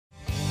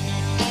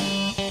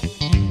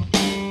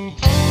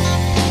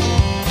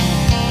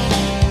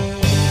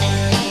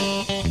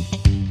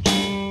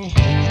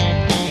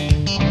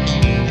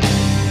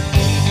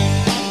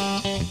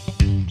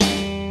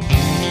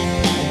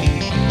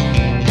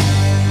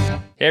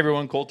Hey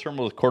everyone, Cole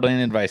Turnbull with Coeur d'Alene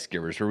Advice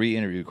Givers, where we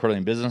interview Coeur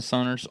d'Alene business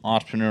owners,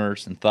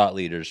 entrepreneurs, and thought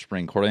leaders to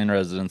bring Coeur d'Alene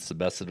residents the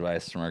best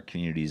advice from our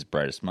community's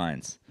brightest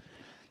minds.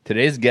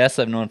 Today's guest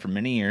I've known for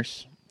many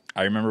years.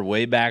 I remember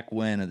way back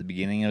when, at the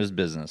beginning of his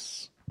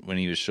business, when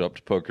he would show up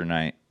to poker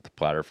night with a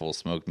platter full of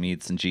smoked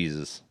meats and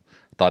cheeses.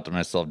 I thought to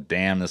myself,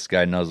 damn, this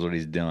guy knows what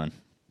he's doing.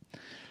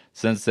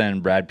 Since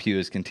then, Brad Pugh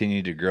has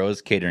continued to grow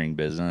his catering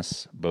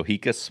business,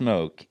 Bohica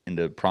Smoke,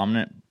 into a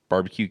prominent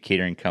barbecue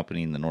catering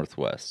company in the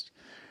Northwest.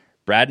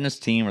 Brad and his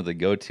team are the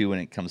go-to when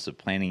it comes to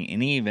planning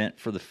any event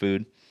for the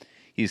food.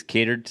 He's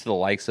catered to the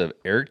likes of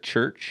Eric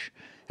Church,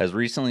 has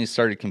recently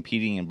started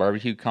competing in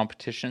barbecue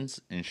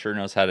competitions, and sure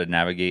knows how to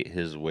navigate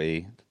his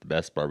way to the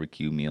best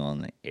barbecue meal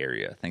in the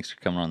area. Thanks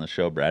for coming on the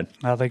show, Brad.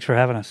 Oh, thanks for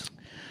having us.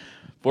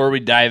 Before we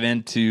dive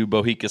into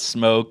Bohica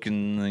Smoke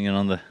and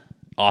the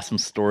awesome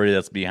story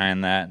that's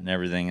behind that and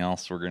everything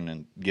else, we're going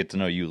to get to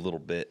know you a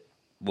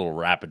little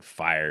rapid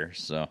fire.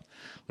 So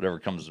whatever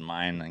comes to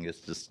mind, I guess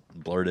just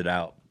blurt it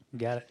out.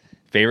 Got it.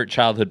 Favorite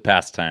childhood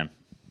pastime?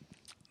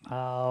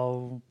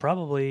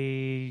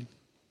 Probably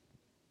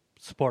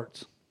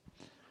sports.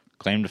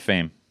 Claim to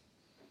fame?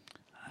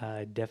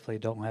 I definitely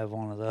don't have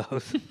one of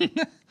those.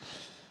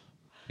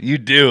 You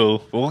do.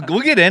 We'll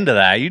get into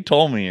that. You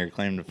told me your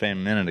claim to fame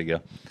a minute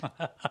ago.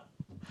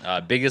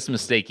 Biggest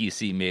mistake you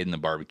see made in the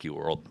barbecue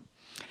world?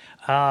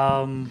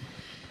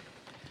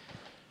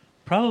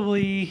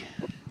 Probably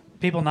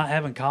people not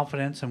having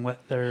confidence in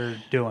what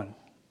they're doing.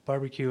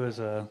 Barbecue is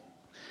a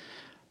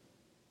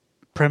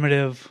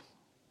primitive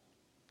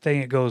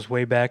thing. It goes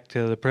way back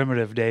to the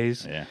primitive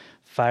days. Yeah.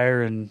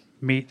 Fire and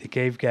meat, the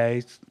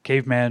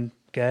caveman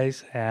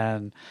guys,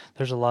 and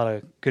there's a lot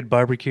of good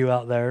barbecue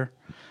out there.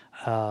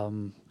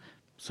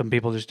 Some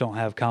people just don't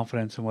have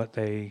confidence in what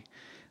they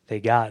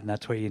got, and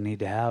that's what you need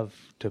to have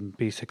to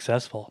be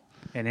successful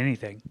in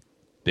anything.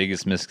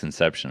 Biggest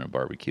misconception of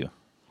barbecue?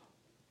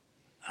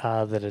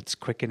 That it's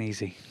quick and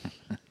easy.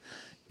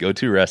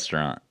 Go-to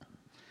restaurant?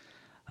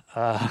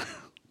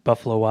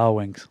 Buffalo Wild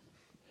Wings.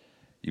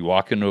 You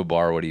walk into a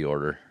bar, what do you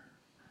order?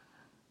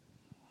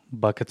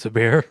 Buckets of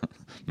beer.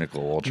 Michelob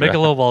Ultra.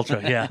 Michelob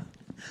Ultra, yeah.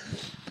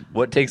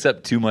 What takes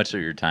up too much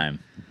of your time?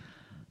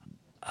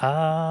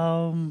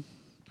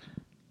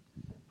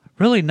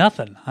 Really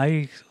nothing.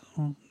 My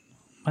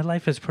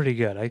life is pretty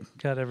good. I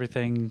got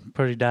everything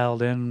pretty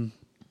dialed in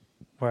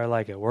where I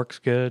like it. Work's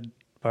good,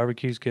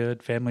 barbecue's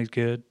good, family's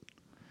good.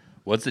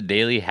 What's a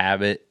daily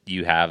habit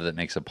you have that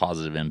makes a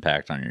positive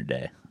impact on your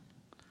day?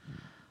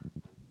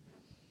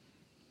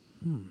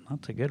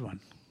 That's a good one.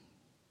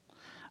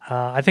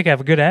 I think I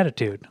have a good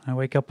attitude. I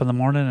wake up in the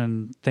morning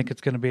and think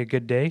it's going to be a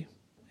good day.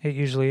 It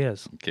usually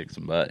is. Kick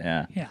some butt,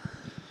 yeah.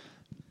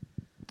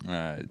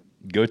 Yeah.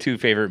 Go-to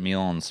favorite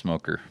meal on the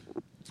smoker?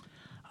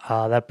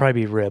 That'd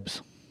probably be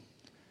ribs.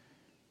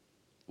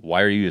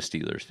 Why are you a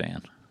Steelers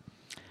fan?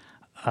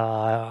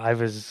 I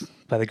was,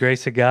 by the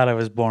grace of God, I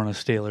was born a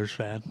Steelers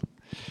fan.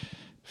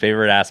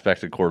 Favorite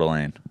aspect of Coeur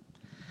d'Alene?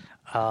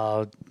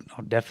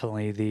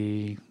 Definitely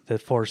the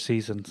Four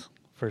Seasons,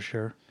 for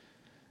sure.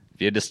 If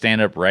you had to stand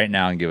up right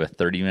now and give a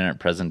 30-minute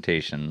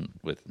presentation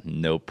with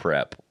no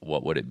prep,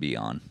 what would it be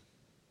on?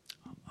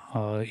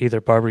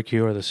 Either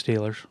barbecue or the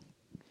Steelers.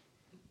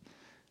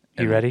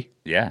 You ready?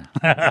 Yeah.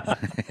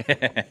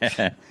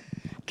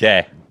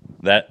 Okay.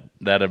 That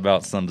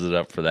about sums it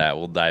up for that.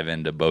 We'll dive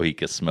into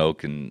Bohica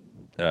Smoke, and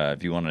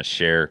if you want to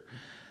share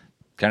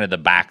kind of the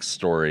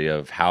backstory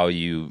of how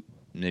you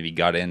maybe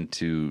got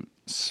into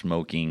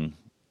smoking,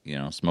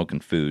 smoking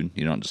food.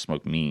 You don't just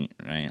smoke meat,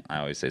 right? I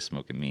always say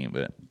smoking meat,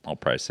 but I'll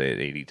probably say it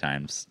 80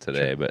 times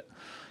today. Sure. But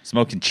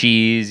smoking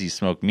cheese, you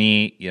smoke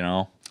meat,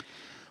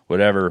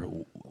 whatever.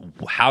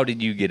 How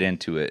did you get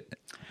into it?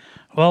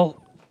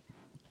 Well,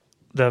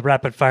 the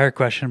rapid fire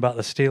question about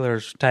the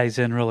Steelers ties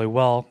in really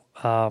well.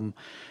 I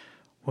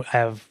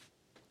have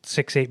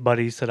 6-8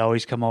 buddies that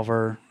always come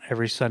over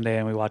every Sunday,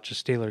 and we watch the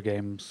Steeler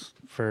games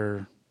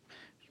for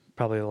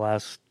probably the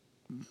last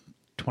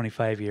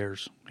 25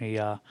 years. We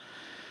have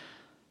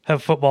a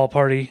football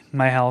party in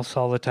my house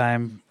all the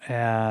time,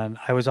 and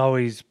I was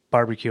always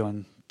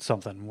barbecuing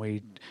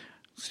something.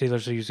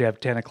 Steelers usually have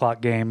 10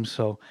 o'clock games,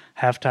 so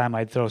halftime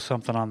I'd throw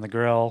something on the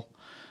grill.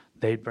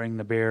 They'd bring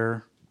the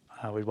beer.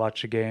 We'd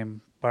watch the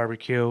game,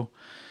 barbecue.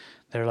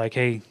 They're like,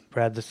 hey,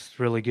 Brad, this is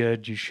really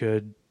good. You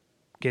should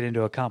get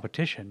into a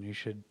competition. You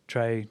should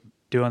try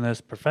doing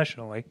this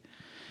professionally.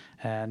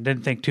 And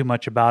didn't think too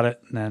much about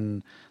it. And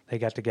then they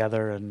got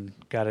together and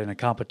got in a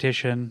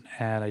competition,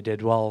 and I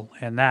did well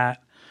in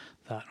that.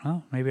 Thought,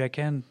 well, maybe I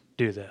can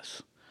do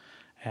this.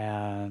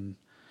 And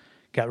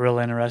got real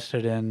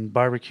interested in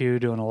barbecue,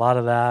 doing a lot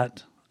of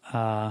that.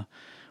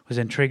 Was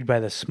intrigued by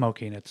the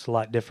smoking. It's a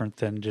lot different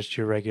than just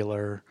your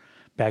regular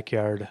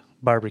backyard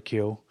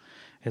barbecue.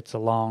 It's a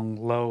long,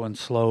 low, and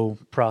slow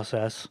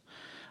process.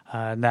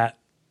 In that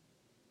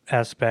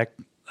aspect,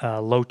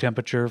 low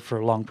temperature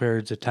for long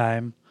periods of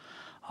time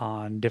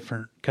on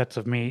different cuts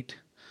of meat.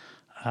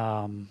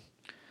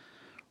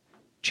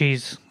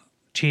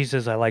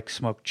 Cheeses, I like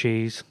smoked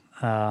cheese.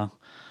 Thought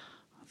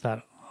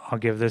I'll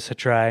give this a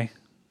try.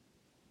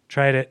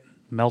 Tried it,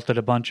 melted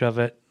a bunch of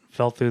it,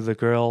 fell through the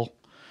grill.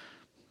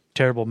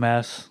 Terrible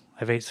mess.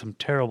 I've ate some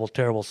terrible,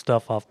 terrible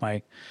stuff off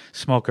my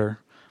smoker.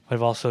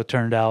 I've also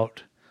turned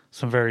out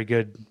some very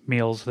good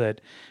meals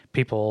that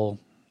people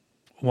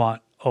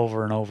want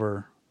over and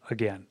over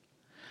again.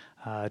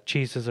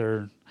 Cheeses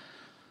are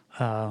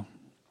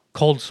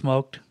cold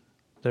smoked.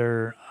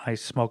 I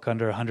smoke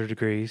under 100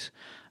 degrees,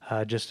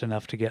 just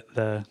enough to get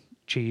the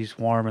cheese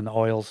warm and the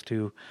oils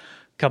to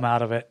come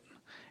out of it.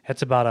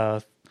 It's about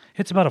a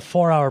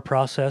 4-hour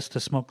process to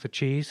smoke the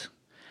cheese,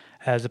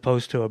 as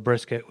opposed to a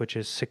brisket, which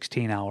is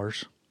 16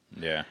 hours.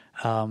 Yeah.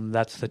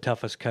 That's the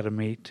toughest cut of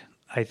meat,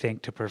 I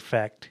think, to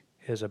perfect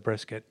is a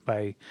brisket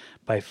by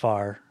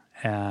far.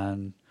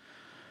 And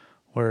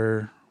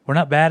we're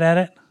not bad at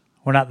it.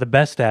 We're not the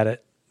best at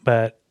it,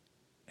 but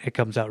it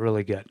comes out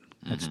really good.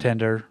 Mm-hmm. It's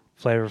tender,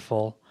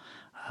 flavorful.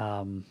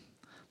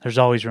 There's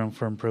always room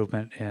for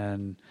improvement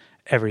in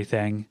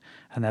everything,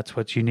 and that's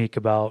what's unique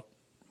about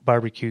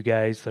barbecue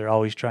guys. They're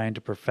always trying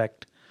to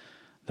perfect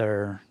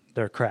their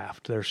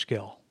craft, their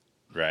skill.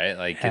 Right,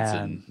 like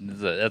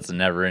that's a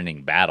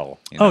never-ending battle.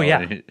 You know? Oh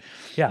yeah,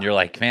 yeah. You're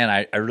like, man,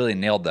 I really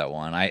nailed that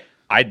one. I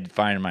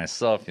find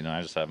myself,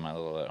 I just have my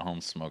little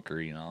at-home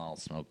smoker. I'll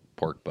smoke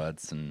pork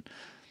butts, and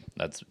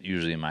that's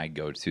usually my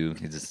go-to.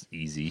 It's just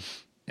easy,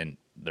 and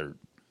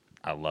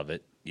I love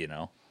it.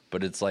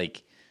 But it's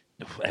like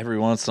every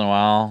once in a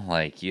while,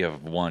 like you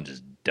have one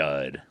just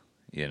dud,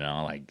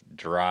 like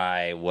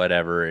dry,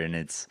 whatever, and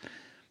it's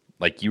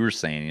like you were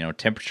saying,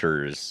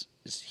 temperature is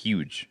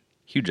huge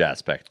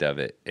aspect of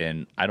it.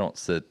 And I don't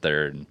sit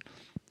there and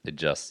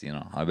adjust,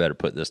 I better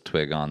put this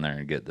twig on there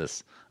and get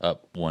this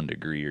up 1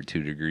 degree or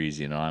 2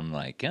 degrees. I'm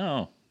like,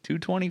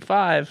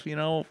 225,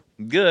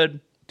 good.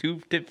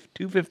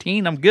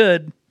 215, I'm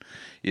good.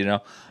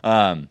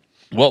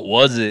 What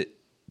was it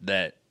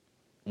that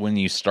when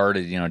you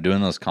started,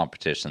 doing those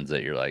competitions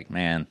that you're like,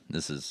 man,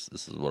 this is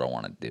what I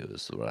want to do.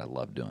 This is what I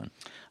love doing.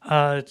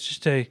 It's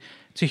just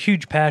it's a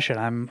huge passion.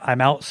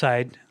 I'm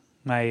outside.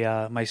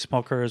 My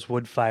smoker is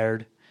wood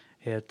fired.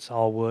 It's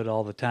all wood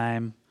all the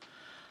time.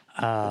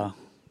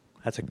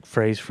 That's a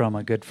phrase from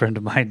a good friend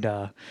of mine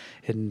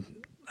in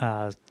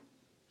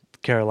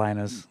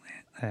Carolinas.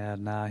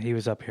 And he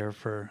was up here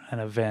for an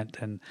event,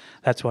 and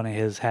that's one of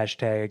his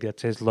hashtags.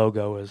 That's his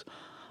logo is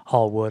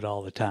all wood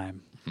all the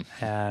time.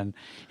 And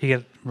you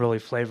get really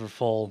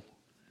flavorful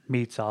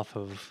meats off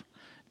of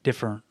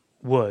different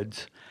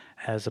woods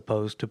as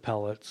opposed to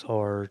pellets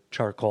or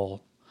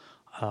charcoal,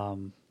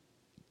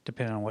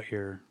 depending on what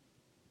you're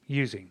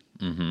using.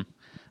 Mm-hmm.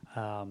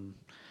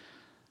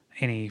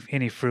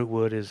 Any fruit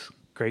wood is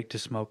great to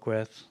smoke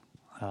with.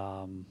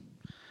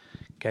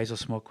 Guys will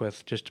smoke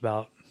with just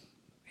about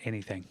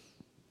anything.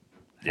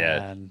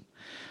 Yeah. And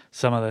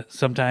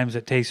sometimes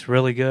it tastes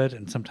really good,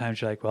 and sometimes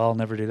you're like, well, I'll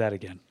never do that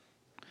again.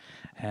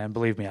 And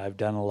believe me, I've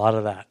done a lot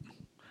of that.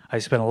 I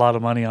spent a lot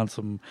of money on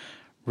some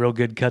real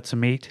good cuts of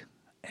meat,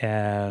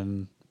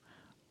 and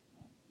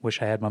wish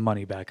I had my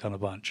money back on a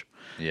bunch.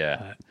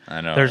 Yeah,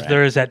 I know.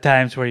 There is at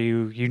times where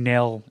you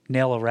nail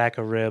a rack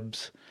of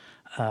ribs.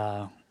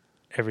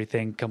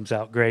 Everything comes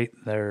out great.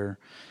 They're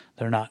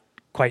not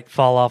quite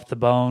fall off the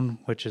bone,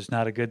 which is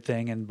not a good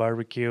thing in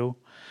barbecue.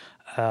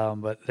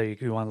 But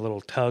you want a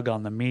little tug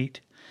on the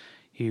meat.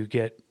 You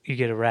get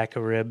a rack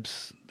of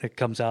ribs that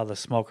comes out of the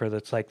smoker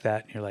that's like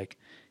that, and you're like,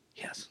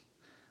 yes,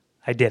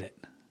 I did it.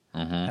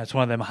 Mm-hmm. That's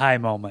one of them high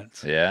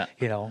moments. Yeah.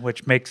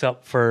 Which makes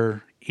up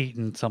for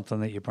eating something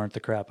that you burnt the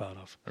crap out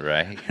of.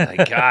 Right.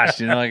 Like,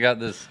 gosh, I got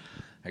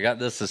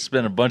this to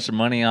spend a bunch of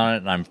money on it,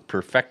 and I'm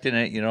perfecting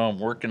it, I'm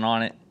working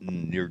on it,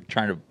 and you're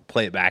trying to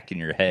play it back in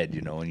your head,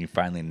 when you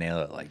finally nail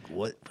it, like,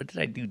 what did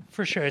I do?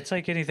 For sure. It's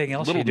like anything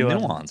else you do.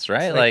 Little nuance,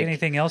 right? It's like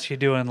anything else you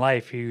do in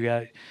life,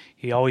 you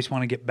always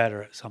want to get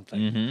better at something,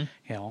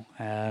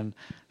 mm-hmm. And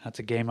that's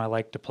a game I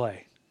like to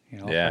play.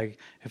 Yeah.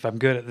 If I'm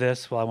good at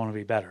this, well, I want to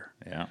be better.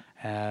 Yeah.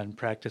 And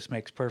practice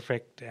makes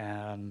perfect,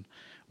 and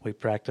we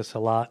practice a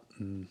lot,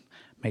 and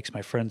makes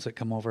my friends that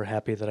come over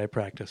happy that I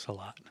practice a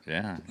lot.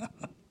 Yeah.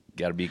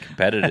 Got to be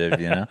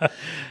competitive,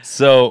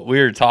 So we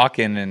were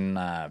talking in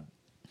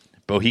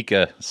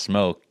Bohica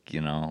Smoke, a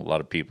lot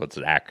of people, it's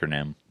an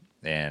acronym,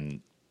 and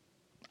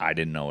I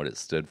didn't know what it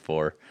stood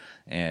for.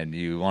 And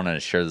you want to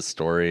share the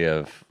story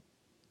of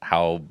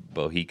how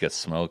Bohica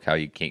Smoke, how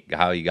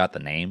you got the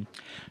name?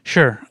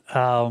 Sure.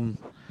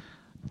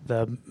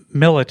 The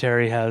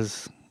military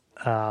has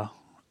an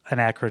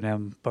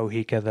acronym,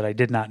 Bohica, that I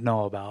did not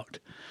know about.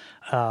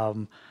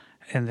 And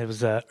it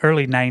was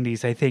early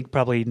 90s, I think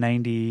probably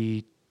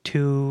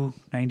 92,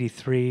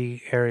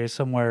 93 area,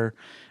 somewhere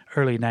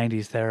early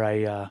 90s there.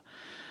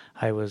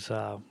 I was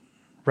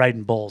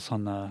riding bulls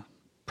on the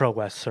Pro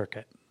West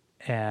circuit,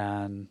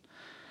 and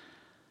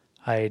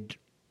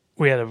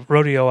we had a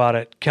rodeo out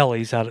at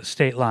Kelly's out at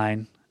State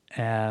Line,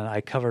 and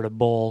I covered a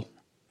bull,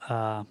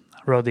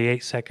 rode the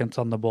 8 seconds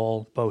on the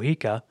bull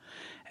Bohica,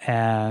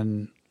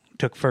 and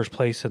took first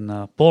place in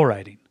the bull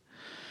riding.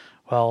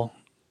 Well,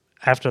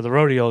 after the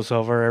rodeo's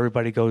over,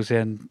 everybody goes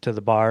into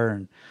the bar,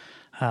 and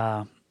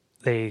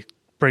they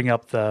bring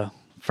up the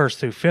first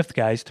through fifth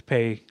guys to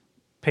pay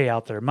pay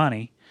out their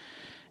money.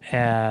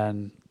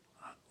 And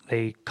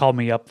they called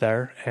me up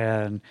there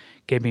and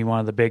gave me one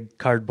of the big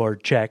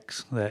cardboard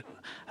checks that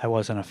I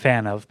wasn't a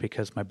fan of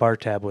because my bar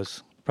tab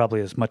was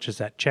probably as much as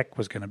that check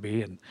was going to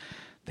be, and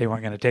they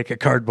weren't going to take a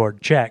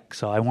cardboard check,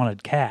 so I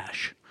wanted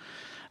cash.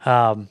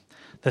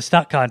 The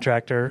stock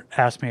contractor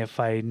asked me if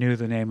I knew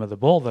the name of the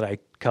bull that I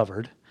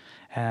covered,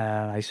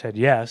 and I said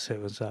yes,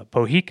 it was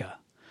Bohica.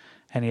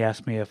 And he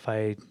asked me if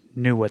I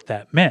knew what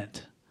that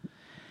meant.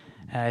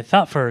 And I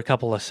thought for a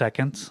couple of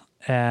seconds,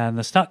 and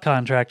the stock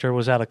contractor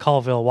was out of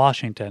Colville,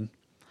 Washington,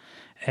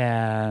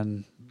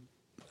 and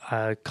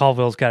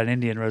Colville's got an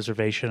Indian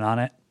reservation on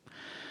it.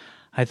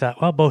 I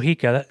thought, well,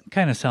 Bohica, that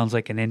kind of sounds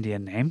like an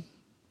Indian name.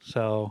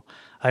 So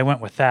I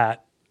went with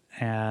that.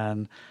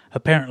 And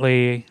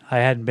apparently I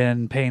hadn't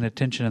been paying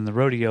attention in the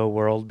rodeo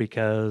world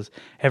because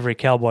every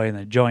cowboy in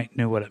the joint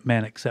knew what it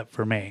meant except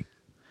for me.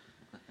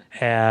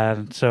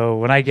 And so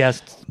when I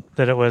guessed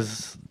that it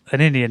was an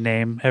Indian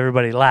name,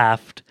 everybody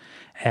laughed.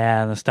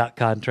 And the stock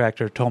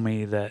contractor told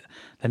me that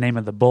the name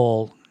of the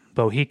bull,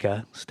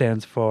 Bohica,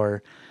 stands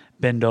for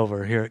bend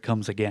over, here it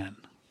comes again.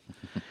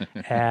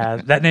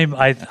 And that name,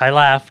 I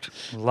laughed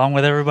along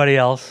with everybody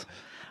else.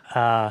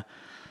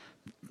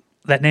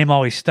 That name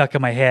always stuck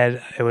in my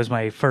head. It was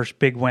my first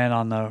big win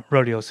on the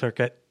rodeo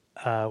circuit.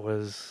 It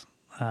was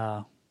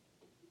a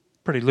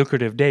pretty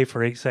lucrative day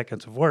for 8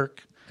 seconds of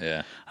work.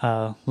 Yeah.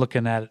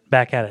 Looking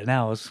back at it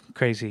now, it was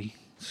crazy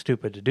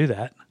stupid to do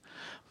that.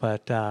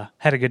 But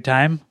had a good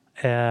time.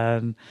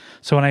 And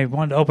so when I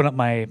wanted to open up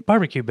my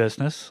barbecue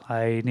business,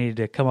 I needed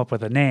to come up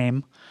with a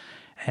name.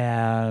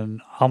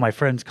 And all my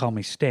friends call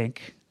me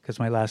Stink because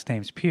my last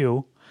name's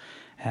Pugh.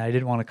 And I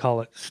didn't want to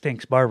call it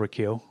Stink's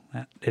Barbecue.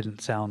 That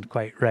didn't sound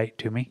quite right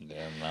to me.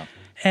 Yeah, no.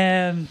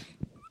 And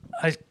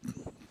I was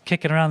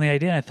kicking around the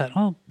idea, and I thought,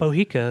 oh,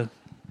 Bohica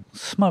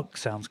Smoke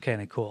sounds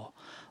kind of cool.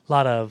 A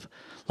lot of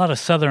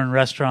southern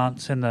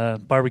restaurants in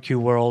the barbecue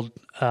world,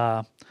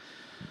 not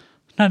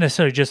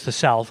necessarily just the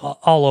South,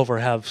 all over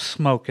have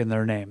smoke in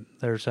their name.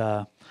 There's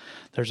a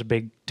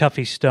big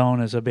Tuffy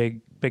Stone is a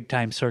big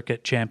time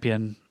circuit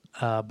champion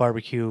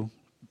barbecue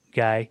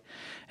guy,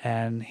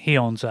 and he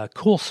owns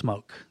Cool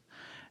Smoke.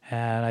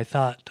 And I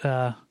thought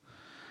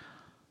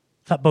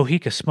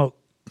Bohica Smoke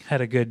had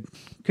a good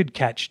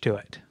catch to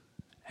it.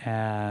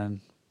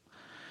 And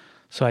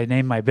so I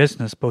named my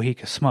business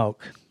Bohica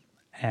Smoke.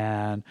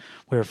 And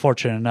we were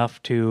fortunate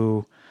enough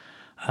to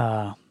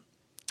own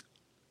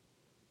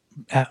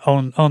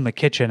the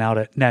kitchen out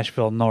at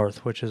Nashville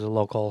North, which is a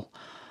local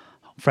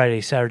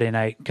Friday, Saturday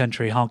night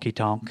country honky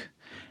tonk.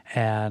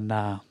 And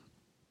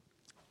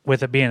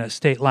with it being a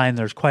state line,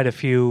 there's quite a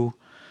few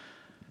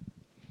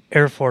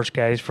Air Force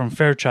guys from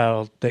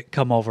Fairchild that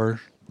come over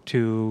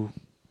to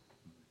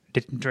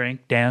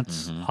drink,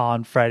 dance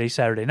on Friday,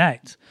 Saturday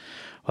nights.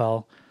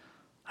 Well,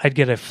 I'd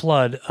get a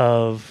flood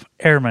of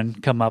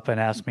airmen come up and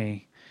ask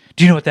me,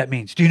 do you know what that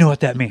means? Do you know what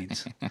that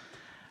means?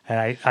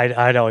 And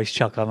I'd always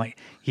chuckle. I'm like,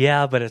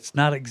 yeah, but it's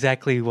not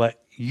exactly what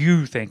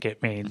you think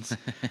it means.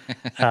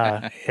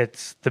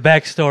 It's the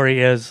backstory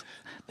is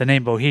the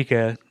name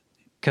Bohica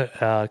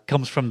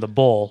comes from the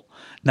bull,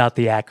 not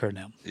the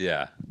acronym.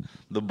 Yeah,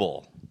 the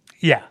bull.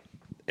 Yeah.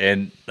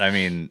 And I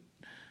mean,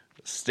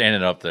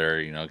 standing up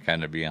there,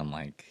 kind of being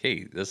like,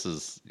 hey, this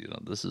is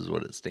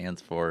what it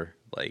stands for.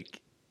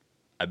 Like,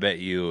 I bet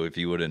you if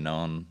you would have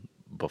known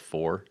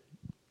before,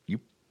 you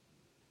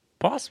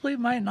possibly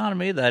might not have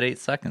made that 8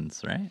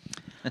 seconds, right?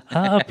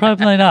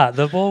 Probably not.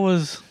 The bull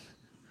was,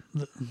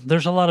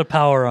 there's a lot of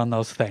power on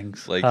those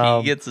things. Like,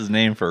 he gets his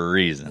name for a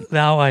reason.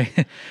 Now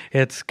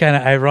it's kind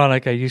of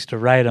ironic. I used to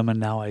ride them and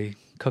now I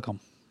cook them.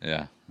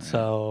 Yeah.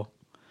 So,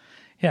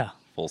 yeah.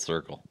 Full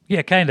circle.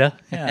 Yeah, kind of.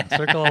 Yeah,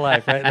 circle of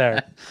life right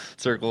there.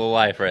 Circle of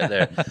life right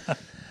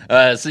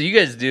there. So you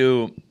guys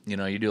do,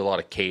 you do a lot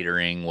of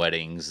catering,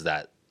 weddings.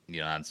 That's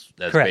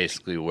Correct.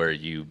 basically where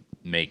you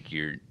make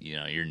your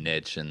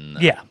niche in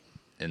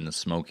the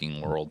smoking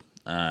world.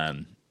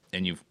 And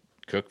you've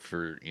cooked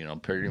for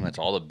pretty much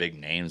all the big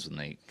names when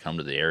they come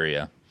to the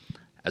area.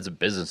 As a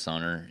business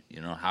owner,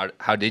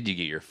 how did you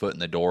get your foot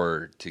in the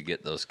door to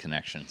get those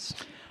connections?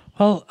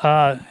 Well,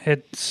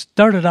 it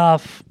started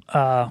off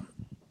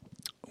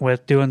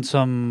with doing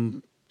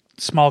some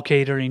small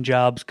catering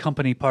jobs,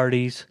 company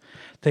parties,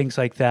 things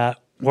like that.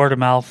 Word of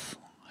mouth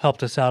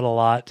helped us out a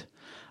lot.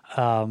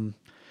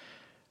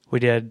 We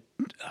did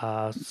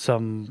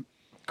some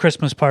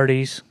Christmas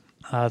parties.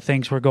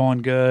 Things were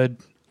going good.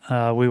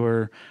 We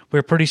were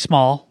pretty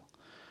small.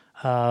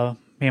 Me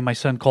and my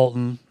son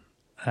Colton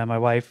and my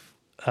wife,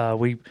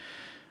 we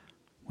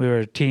were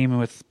a team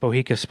with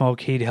Bohica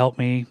Smoke. He'd help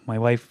me. My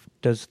wife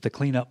does the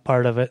cleanup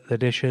part of it, the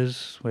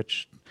dishes,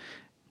 which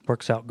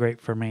works out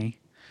great for me.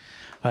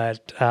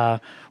 But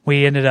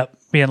we ended up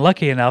being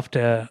lucky enough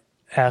to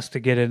ask to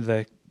get into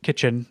the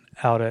kitchen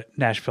out at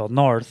Nashville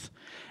North.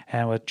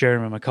 And with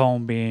Jeremy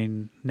McComb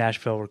being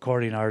Nashville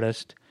recording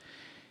artist,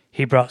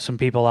 he brought some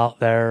people out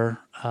there.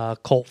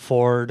 Colt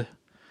Ford,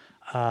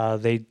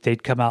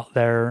 they'd come out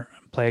there,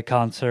 play a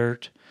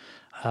concert.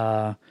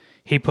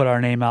 He put our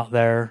name out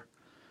there.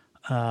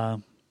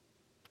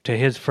 to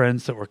his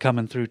friends that were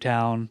coming through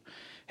town,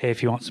 hey,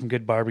 if you want some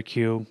good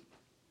barbecue,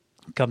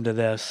 come to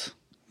this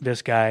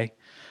guy.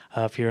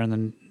 If you're in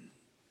the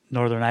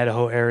northern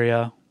Idaho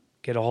area,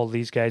 get a hold of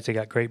these guys. They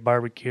got great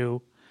barbecue.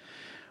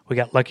 We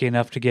got lucky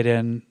enough to get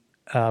in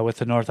with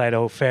the North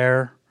Idaho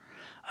Fair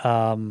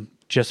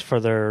just for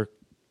their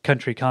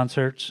country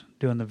concerts,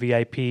 doing the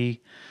VIP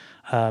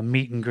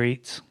meet and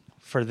greets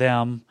for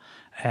them.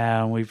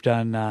 And we've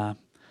done, I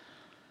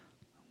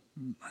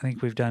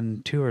think we've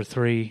done 2 or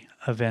 3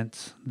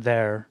 events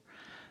there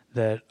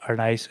that are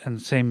nice.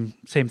 And same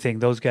thing.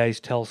 Those guys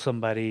tell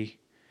somebody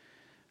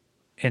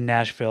in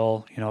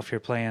Nashville, you know, if you're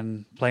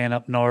playing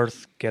up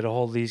north, get a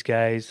hold of these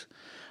guys.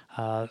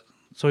 So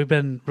we've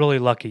been really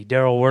lucky.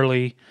 Daryl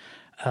Worley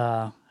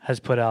has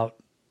put out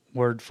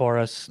word for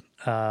us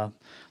that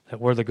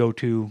we're the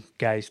go-to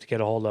guys to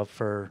get a hold of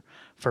for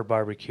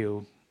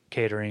barbecue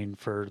catering,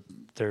 for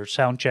their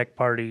sound check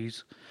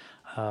parties,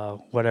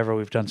 whatever.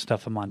 We've done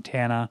stuff in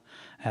Montana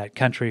at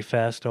Country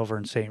Fest over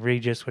in St.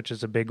 Regis, which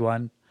is a big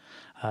one.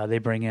 They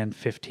bring in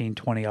 15,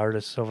 20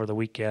 artists over the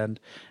weekend,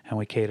 and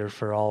we cater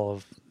for all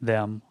of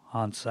them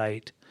on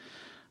site.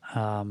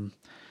 Daryl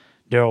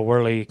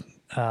Worley,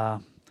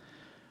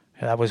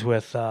 that was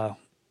with our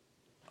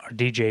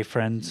DJ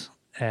friends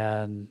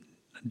and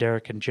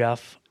Derek and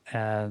Jeff,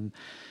 and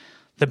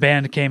the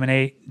band came and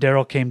ate.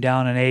 Daryl came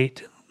down and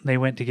ate. They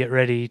went to get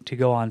ready to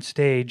go on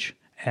stage,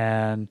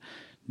 and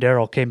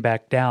Daryl came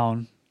back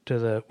down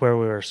to where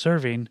we were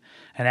serving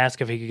and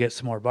asked if he could get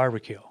some more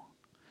barbecue.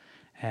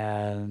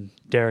 And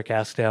Derek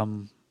asked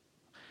him,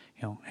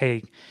 you know,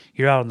 hey,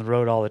 you're out on the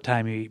road all the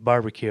time. You eat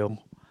barbecue.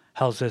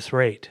 How's this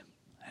rate?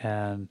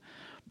 And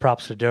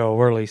props to Daryl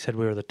Worley, said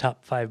we were the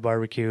top 5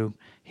 barbecue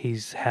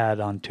he's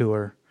had on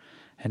tour,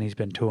 and he's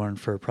been touring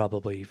for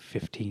probably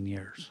 15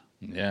 years.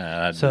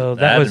 Yeah, so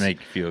that was would make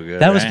you feel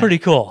good. That was pretty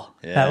cool.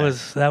 Yeah.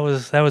 That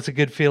was a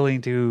good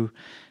feeling to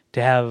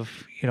have,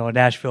 you know, a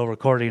Nashville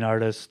recording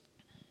artist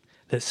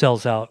that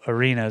sells out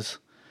arenas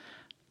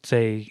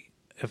say,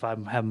 if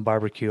I'm having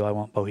barbecue, I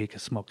want Bohica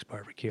Smokes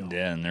barbecue.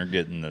 Yeah, and they're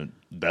getting the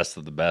best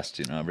of the best,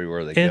 you know,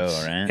 everywhere they go,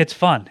 right? It's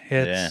fun.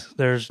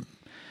 There's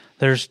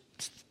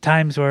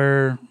times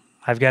where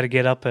I've got to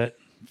get up at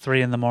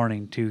 3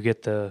 a.m. to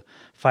get the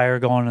fire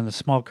going in the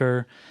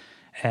smoker,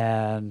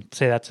 and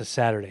say that's a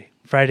Saturday.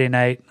 Friday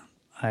night,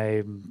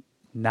 I'm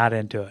not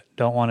into it.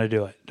 Don't want to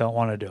do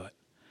it.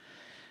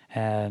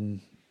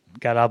 And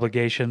got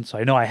obligations, so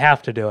I know I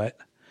have to do it.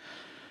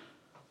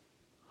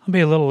 I'll be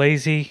a little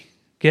lazy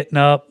getting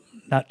up,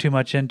 not too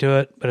much into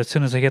it, but as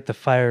soon as I get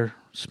the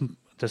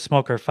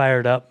smoker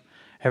fired up,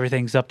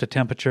 everything's up to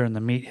temperature and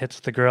the meat hits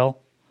the grill,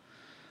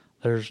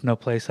 there's no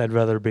place I'd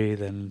rather be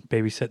than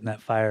babysitting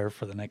that fire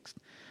for the next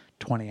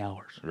 20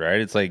 hours. Right?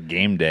 It's like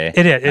game day.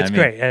 It is. It's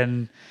great.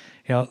 And,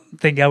 you know,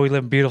 thank God we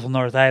live in beautiful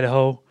North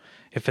Idaho.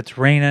 If it's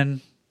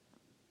raining,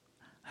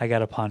 I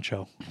got a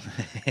poncho.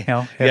 You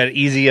know, you got to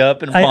easy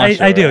up and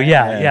poncho. I do, right?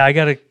 yeah. I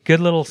got a good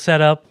little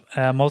setup.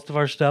 Most of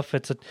our stuff,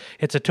 it's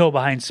a tow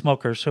behind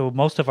smoker, so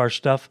most of our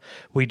stuff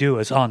we do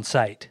is on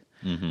site.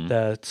 Mm-hmm.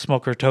 The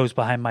smoker tows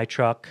behind my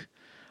truck.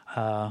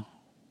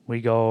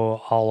 We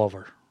go all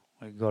over.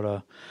 We go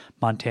to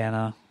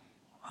Montana,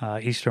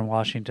 eastern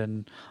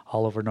Washington,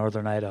 all over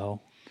northern Idaho.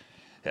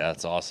 Yeah,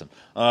 that's awesome.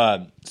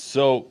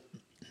 So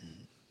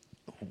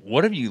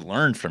what have you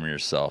learned from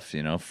yourself,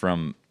 you know,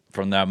 from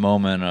that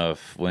moment of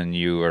when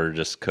you were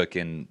just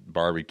cooking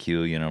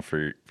barbecue, you know,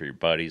 for your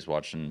buddies,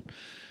 watching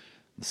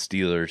the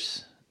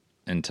Steelers,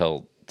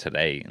 until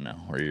today, you know,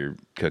 where you're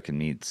cooking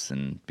meats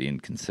and being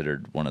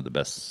considered one of the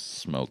best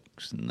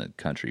smokes in the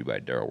country by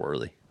Daryl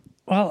Worley?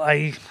 Well,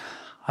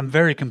 I'm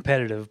very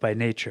competitive by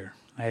nature.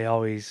 I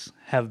always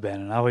have been,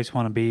 and I always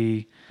want to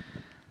be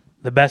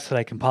the best that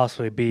I can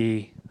possibly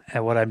be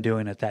at what I'm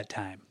doing at that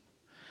time.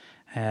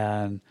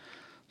 And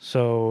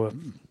so, I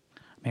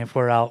mean, if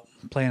we're out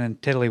playing in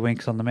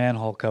tiddlywinks on the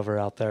manhole cover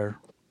out there,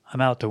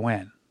 I'm out to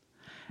win.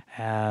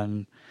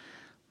 And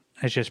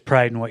it's just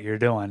pride in what you're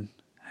doing.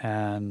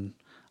 And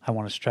I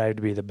want to strive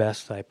to be the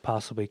best I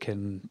possibly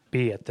can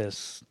be at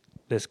this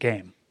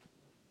game.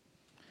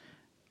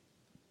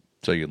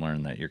 So you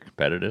learn that you're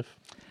competitive?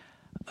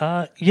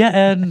 Yeah,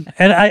 and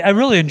I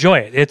really enjoy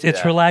it.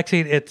 It's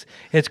relaxing.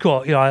 It's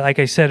cool. You know, like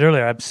I said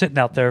earlier, I'm sitting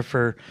out there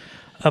for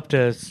up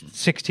to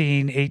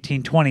 16,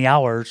 18, 20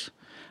 hours.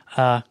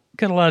 Got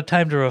a lot of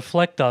time to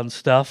reflect on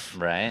stuff.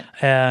 Right.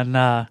 And,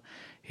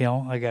 you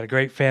know, I got a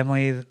great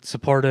family that's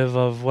supportive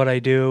of what I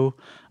do,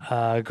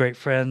 great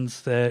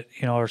friends that,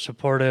 you know, are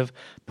supportive,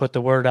 put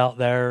the word out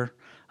there,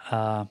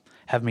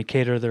 have me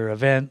cater their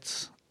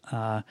events.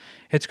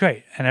 It's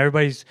great. And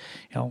everybody's,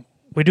 you know,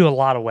 we do a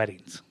lot of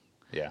weddings.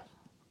 Yeah.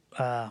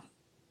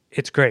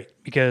 It's great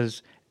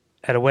because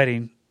at a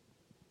wedding,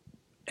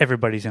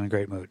 everybody's in a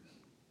great mood.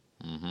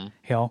 Mm-hmm.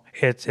 You know,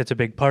 it's a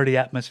big party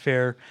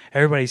atmosphere.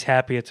 Everybody's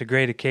happy. It's a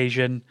great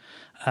occasion.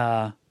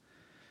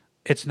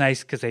 It's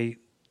nice because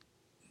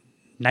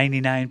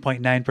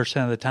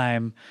 99.9% of the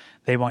time,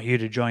 they want you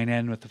to join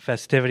in with the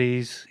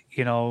festivities,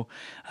 you know,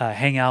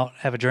 hang out,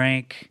 have a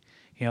drink,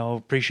 you know,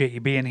 appreciate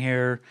you being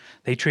here.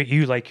 They treat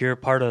you like you're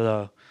part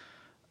of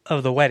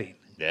of the wedding.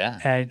 Yeah,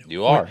 And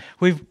you are.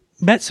 we've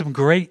met some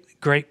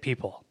great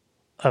people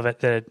of it.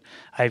 That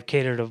I've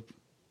catered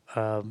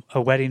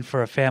a wedding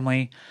for a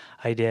family.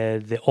 I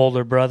did the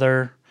older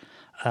brother.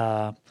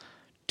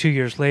 2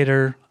 years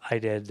later, I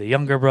did the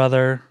younger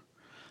brother.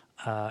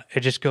 It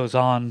just goes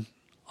on,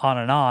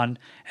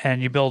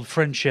 and you build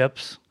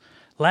friendships,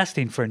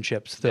 lasting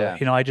friendships. Yeah.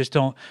 I just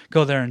don't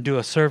go there and do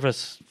a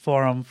service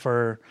for them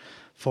for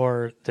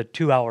the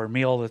 2 hour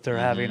meal that they're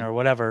having or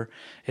whatever.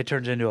 It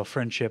turns into a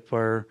friendship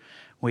where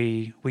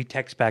we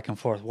text back and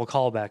forth. We'll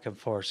call back and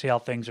forth, see how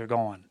things are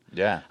going.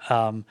 Yeah.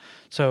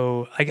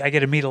 So I get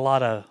to meet a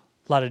lot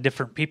of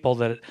different people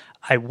that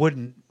I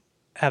wouldn't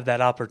have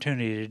that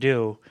opportunity to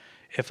do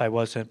if I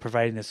wasn't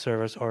providing this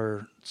service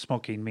or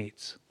smoking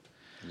meats.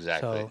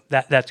 Exactly.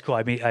 So that's cool.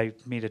 I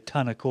meet a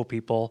ton of cool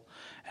people,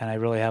 and I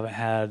really haven't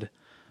had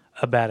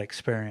a bad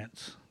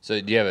experience.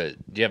 So do you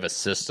have a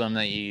system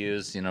that you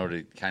use,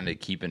 to kind of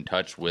keep in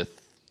touch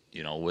with,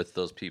 with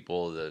those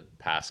people, the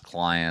past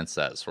clients,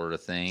 that sort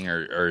of thing,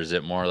 or is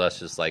it more or less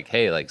just like,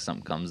 hey, like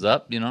something comes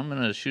up, I'm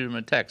gonna shoot him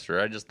a text, or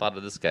I just thought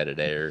of this guy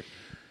today, or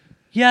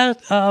Yeah,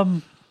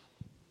 a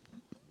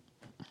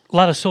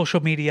lot of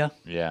social media.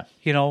 yeah,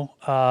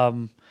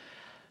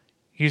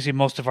 Usually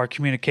most of our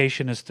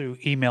communication is through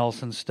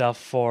emails and stuff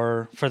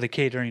for the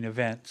catering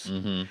events.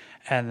 mm-hmm.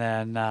 And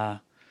then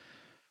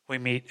we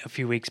meet a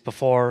few weeks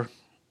before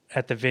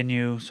at the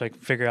venue so I can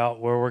figure out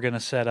where we're going to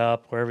set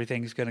up, where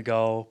everything's going to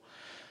go.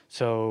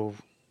 So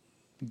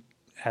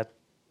at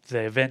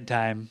the event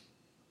time,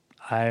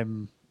 I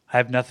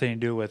have nothing to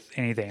do with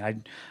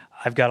anything.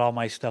 I've got all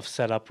my stuff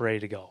set up, ready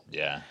to go.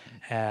 Yeah.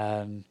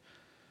 And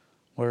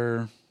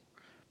we're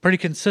pretty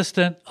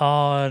consistent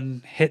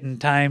on hitting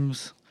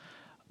times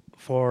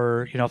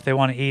for, if they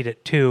want to eat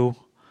at 2,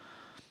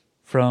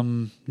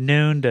 from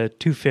noon to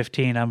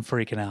 2:15, I'm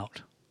freaking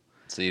out.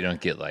 So you don't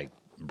get like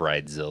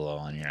Bridezilla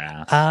on your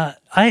ass.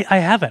 I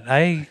haven't.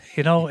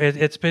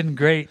 It's been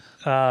great.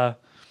 I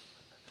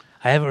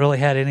haven't really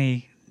had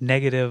any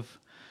negative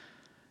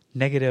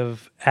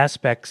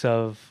aspects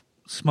of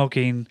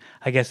smoking.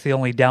 I guess the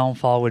only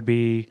downfall would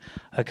be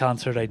a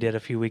concert I did a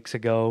few weeks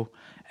ago,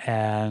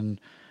 and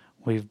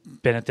we've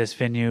been at this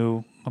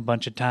venue a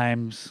bunch of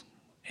times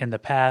in the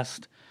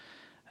past.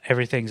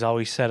 Everything's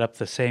always set up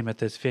the same at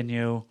this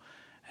venue,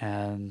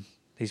 and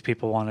these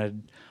people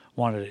wanted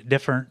it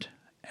different,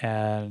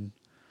 and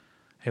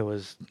it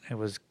was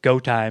go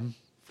time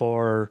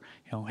for,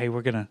 hey,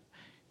 we're gonna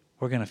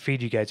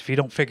feed you guys. If you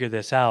don't figure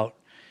this out,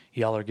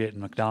 y'all are getting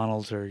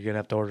McDonald's, or you're gonna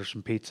have to order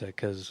some pizza,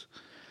 because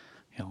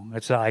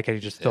it's not like I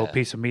can just throw a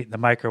piece of meat in the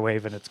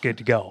microwave and it's good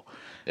to go.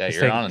 Yeah,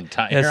 You're on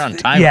time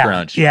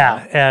crunch.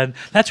 Yeah, and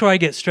that's where I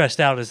get stressed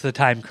out, is the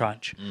time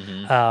crunch.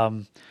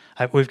 Mm-hmm.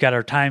 We've got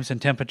our times and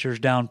temperatures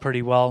down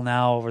pretty well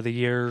now over the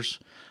years.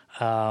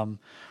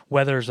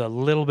 Weather's a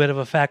little bit of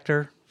a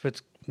factor. If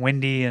it's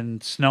windy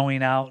and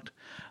snowing out,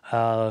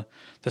 the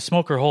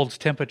smoker holds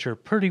temperature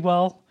pretty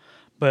well,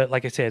 but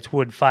like I say, it's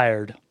wood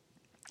fired.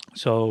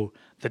 So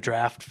the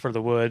draft for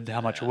the wood, how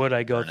much wood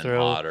I go through.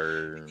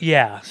 Hotter.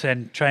 Yeah,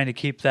 and trying to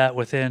keep that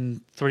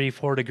within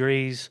 3-4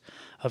 degrees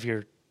of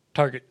your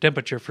target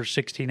temperature for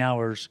 16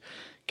 hours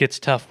gets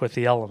tough with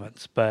the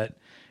elements. But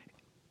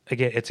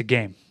again, it's a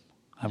game.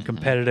 I'm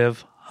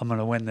competitive. I'm going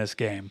to win this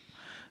game.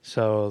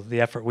 So the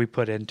effort we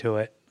put into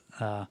it,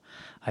 I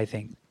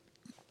think,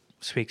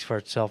 speaks for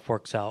itself,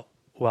 works out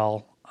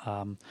well.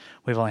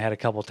 We've only had a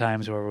couple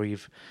times where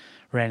we've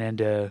ran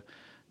into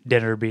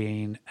dinner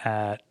being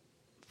at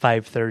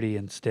 5:30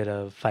 instead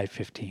of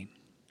 5:15,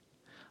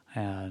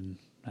 and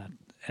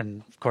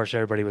of course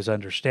everybody was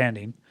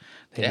understanding.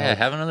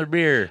 Have another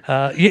beer.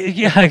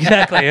 Yeah,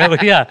 exactly.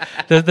 Yeah,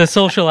 the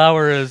social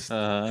hour is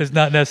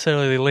not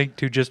necessarily linked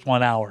to just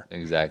 1 hour.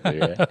 Exactly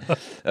right.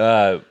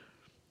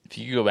 If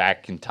you go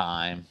back in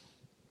time,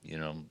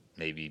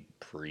 maybe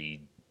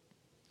pre-Bohica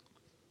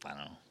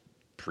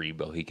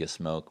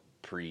Smoke,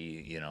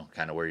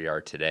 kind of where you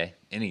are today,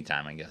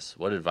 anytime, I guess,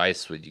 what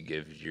advice would you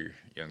give your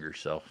younger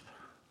self?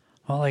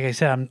 Well, like I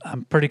said,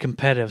 I'm pretty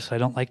competitive, so I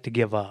don't like to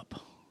give up.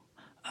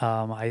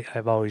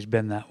 I've always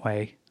been that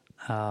way.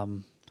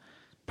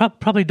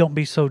 Probably don't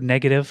be so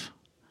negative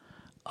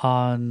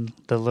on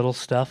the little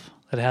stuff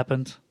that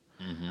happens.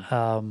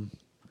 Mm-hmm.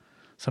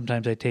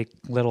 Sometimes I take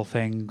little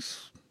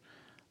things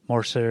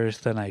more serious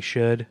than I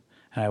should,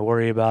 and I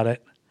worry about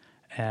it,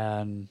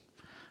 and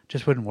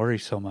just wouldn't worry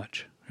so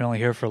much. You're only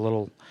here for a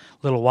little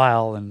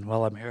while, and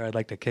while I'm here, I'd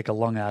like to kick a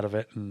lung out of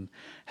it and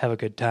have a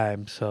good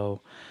time.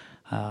 So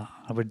I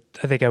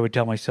think I would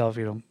tell myself,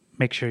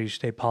 make sure you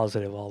stay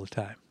positive all the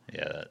time.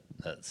 Yeah,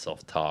 that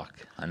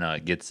self-talk. I know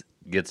it gets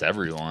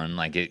everyone.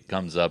 Like, it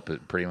comes up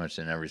pretty much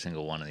in every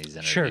single one of these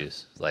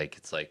interviews. Sure.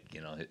 It's like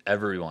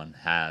everyone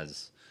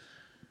has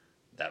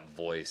that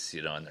voice,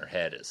 in their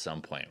head at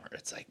some point where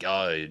it's like,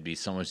 oh, it'd be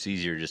so much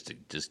easier just to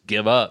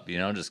give up,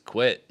 just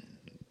quit.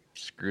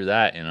 Screw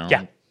that,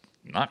 Yeah.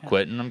 I'm not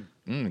quitting. I'm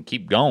going to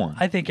keep going.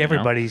 I think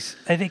everybody's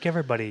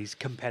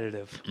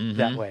competitive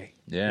that way.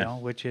 Yeah.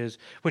 Which is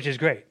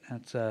great.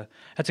 That's a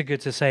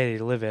good society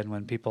to live in,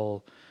 when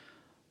people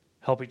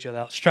help each other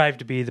out, strive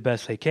to be the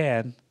best they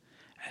can,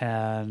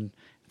 and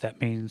if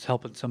that means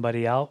helping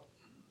somebody out,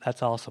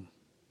 that's awesome.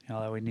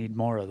 That we need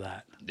more of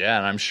that. Yeah,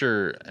 and I'm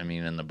sure, I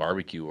mean, in the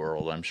barbecue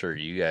world, I'm sure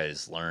you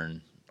guys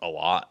learn a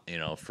lot,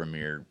 from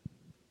your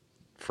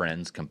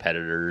friends,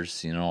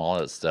 competitors, all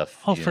that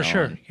stuff. Oh, for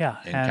sure. and, Yeah.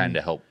 And kind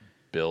of help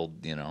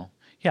build,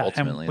 Yeah,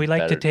 ultimately and we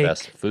like to take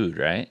best food,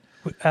 right?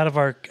 out of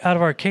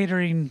our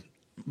catering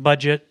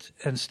budget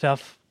and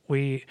stuff.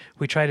 We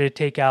try to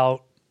take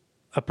out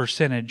a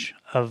percentage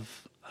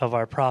of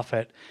our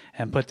profit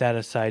and put that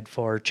aside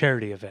for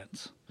charity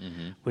events.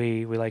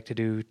 We like to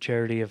do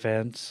charity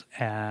events,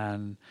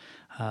 and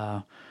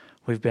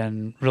we've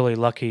been really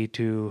lucky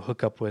to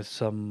hook up with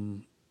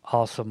some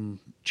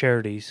awesome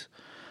charities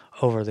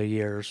over the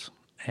years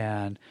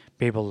and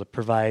be able to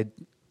provide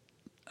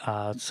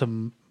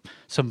some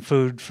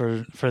food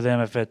for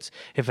them if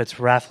it's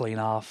raffling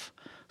off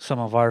some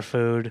of our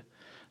food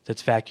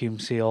that's vacuum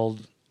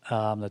sealed,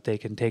 that they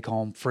can take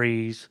home,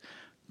 freeze,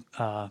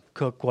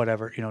 cook,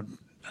 whatever,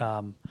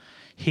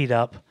 heat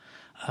up.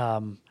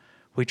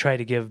 We try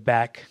to give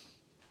back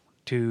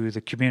to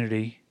the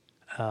community.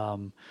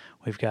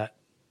 We've got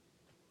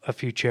a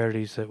few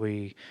charities that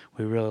we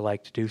really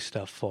like to do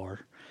stuff for,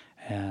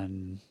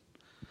 and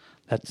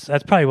that's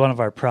probably one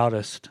of our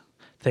proudest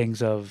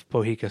things of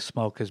Bohica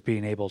Smoke, is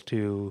being able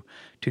to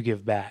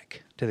give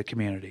back to the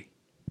community.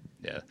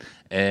 Yeah.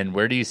 And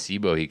where do you see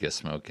Bohica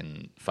Smoke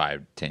in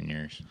 5-10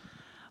 years?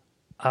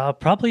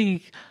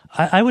 Probably,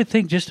 I would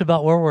think just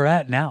about where we're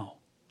at now.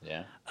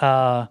 Yeah.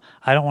 I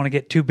don't want to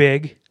get too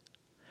big.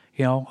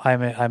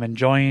 I'm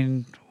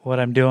enjoying what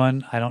I'm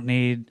doing. I don't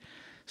need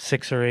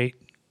 6 or 8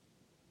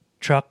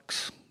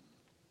 trucks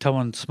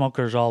towing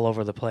smokers all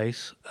over the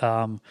place.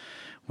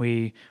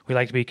 We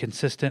like to be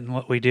consistent in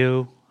what we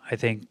do. I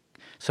think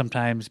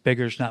sometimes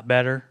bigger's not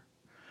better.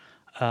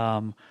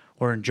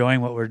 We're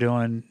enjoying what we're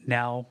doing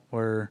now.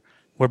 We're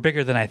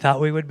bigger than I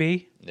thought we would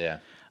be. Yeah.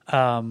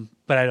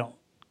 But I don't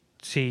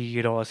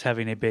see us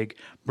having a big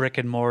brick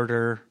and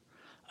mortar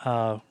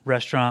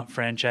restaurant,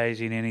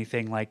 franchising,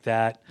 anything like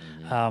that.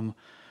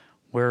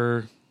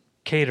 We're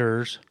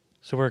caterers,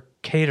 so we're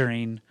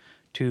catering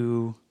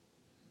to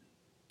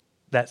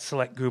that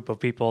select group of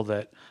people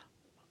that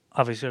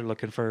obviously are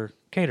looking for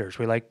caterers.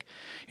 We like,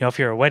 if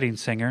you're a wedding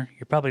singer,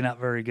 you're probably not a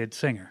very good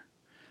singer.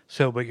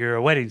 So, but you're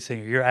a wedding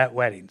singer, you're at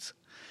weddings.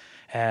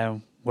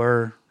 And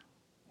we're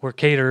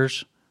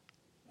caterers.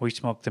 We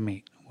smoke the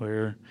meat.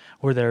 We're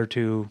there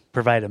to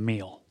provide a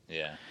meal.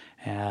 Yeah.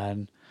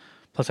 And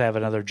plus I have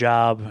another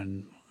job,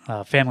 and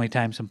family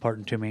time's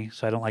important to me,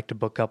 so I don't like to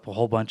book up a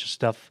whole bunch of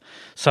stuff.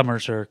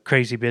 Summers are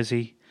crazy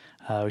busy.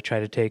 We try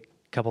to take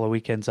a couple of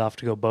weekends off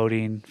to go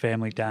boating,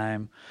 family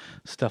time,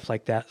 stuff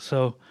like that.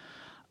 So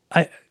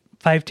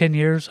 5-10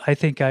 years, I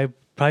think I'd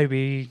probably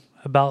be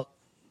about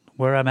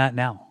where I'm at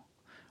now.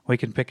 We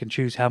can pick and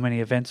choose how many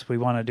events we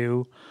want to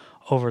do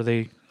over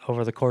the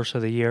course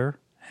of the year,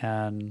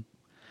 and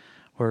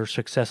we're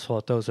successful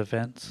at those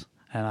events,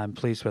 and I'm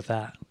pleased with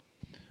that.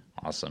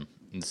 Awesome.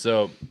 And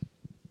so,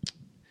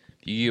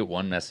 if you get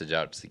one message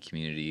out to the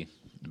community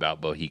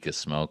about Bohica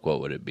Smoke,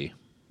 what would it be?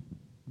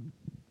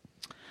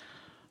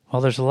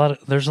 Well, there's a lot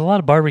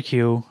of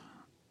barbecue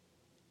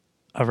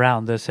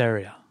around this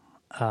area.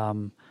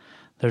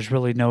 There's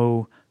really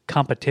no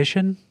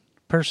competition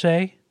per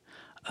se.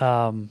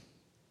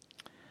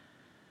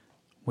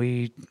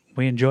 We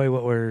enjoy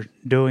what we're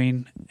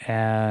doing,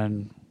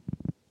 and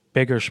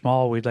big or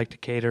small, we'd like to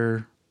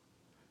cater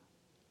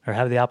or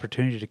have the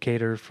opportunity to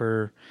cater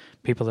for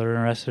people that are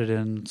interested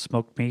in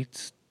smoked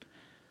meats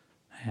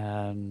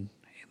and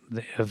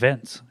the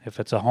events. If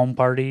it's a home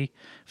party,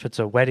 if it's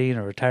a wedding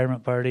or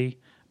retirement party,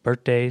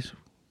 birthdays,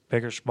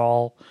 big or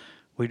small,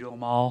 we do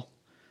them all.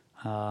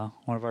 One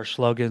of our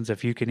slogans: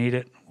 "If you can eat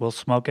it, we'll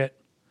smoke it."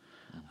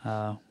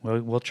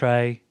 We'll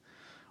try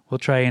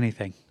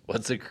anything.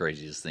 What's the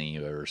craziest thing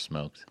you ever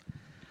smoked?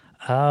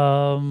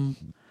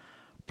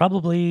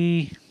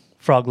 Probably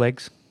frog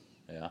legs.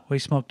 Yeah. We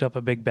smoked up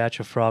a big batch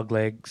of frog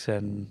legs,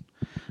 and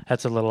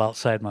that's a little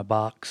outside my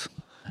box.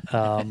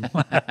 How'd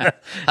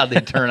they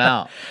turn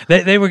out?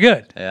 They were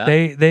good. Yeah?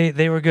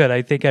 They were good.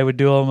 I think I would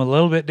do them a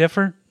little bit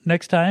different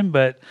next time,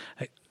 but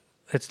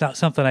it's not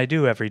something I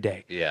do every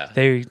day. Yeah.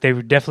 They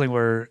definitely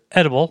were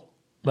edible,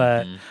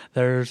 but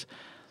there's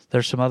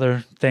some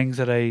other things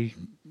that I,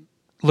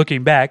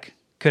 looking back,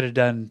 could have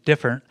done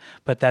different.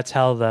 But that's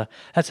how the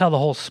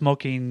whole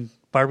smoking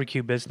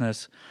barbecue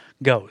business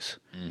goes.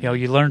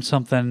 You learn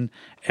something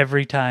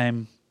every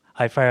time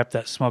I fire up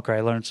that smoker.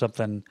 I learn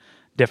something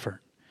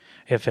different.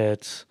 If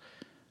it's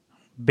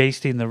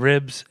basting the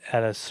ribs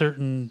at a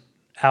certain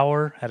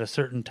hour, at a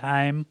certain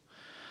time,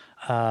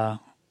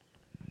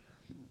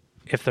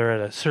 if they're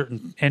at a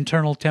certain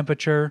internal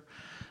temperature,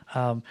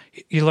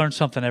 you learn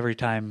something every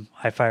time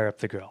I fire up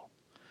the grill.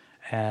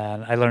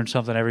 And I learn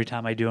something every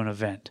time I do an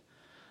event.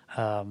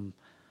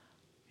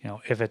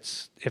 If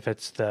it's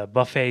the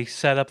buffet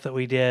setup that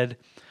we did,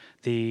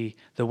 the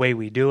way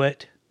we do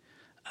it,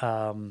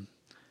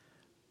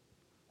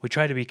 we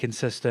try to be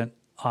consistent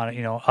on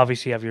it.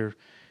 Obviously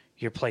you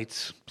your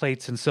plates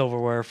and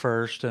silverware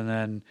first, and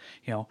then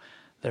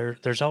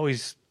there's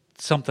always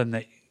something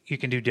that you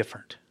can do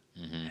different.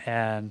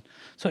 And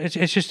so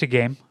it's just a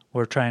game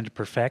we're trying to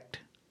perfect,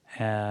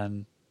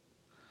 and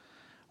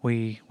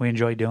we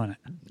enjoy doing it.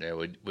 Yeah,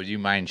 would you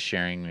mind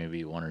sharing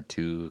maybe one or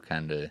two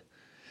kind of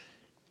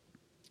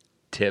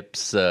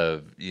tips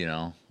of,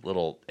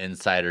 little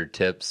insider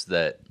tips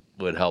that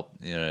would help,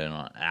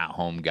 an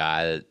at-home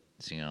guy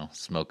that's,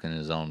 smoking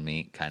his own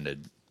meat, kind of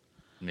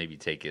maybe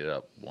take it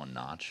up one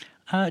notch?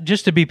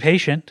 Just to be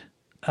patient.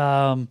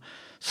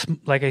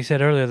 Like I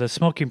said earlier, the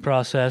smoking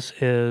process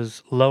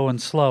is low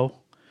and slow.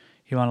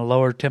 You want a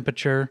lower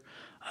temperature.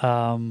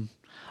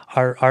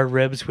 Our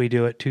ribs we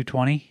do at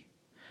 220,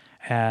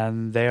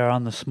 and they are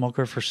on the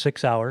smoker for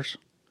 6 hours,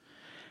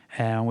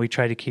 and we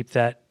try to keep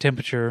that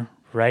temperature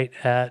right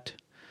at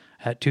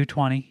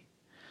 220,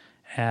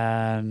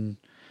 and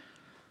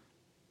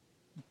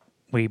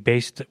we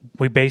based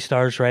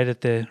ours right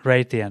at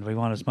the end. We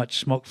want as much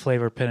smoke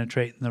flavor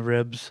penetrating the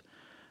ribs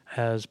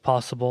as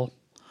possible,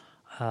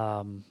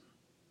 and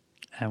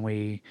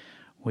we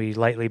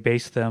lightly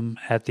baste them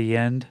at the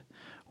end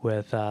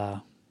with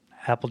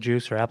apple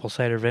juice or apple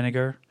cider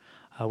vinegar.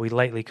 We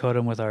lightly coat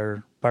them with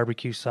our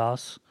barbecue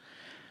sauce,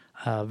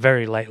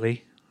 very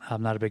lightly.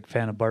 I'm not a big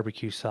fan of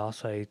barbecue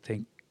sauce. I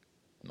think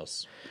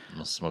most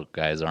smoke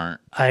guys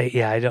aren't.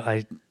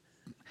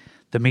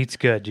 The meat's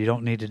good. You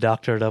don't need to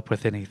doctor it up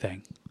with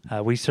anything.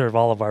 We serve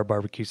all of our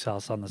barbecue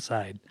sauce on the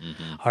side.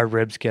 Mm-hmm. Our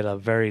ribs get a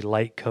very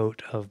light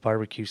coat of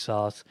barbecue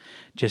sauce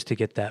just to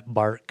get that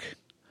bark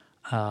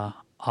on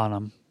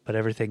them. But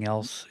everything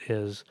else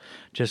is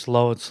just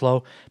low and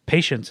slow.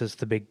 Patience is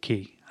the big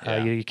key.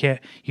 Yeah.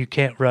 You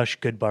can't rush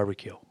good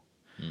barbecue.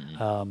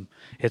 Mm-hmm.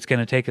 It's going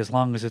to take as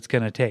long as it's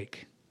going to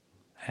take.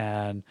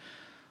 And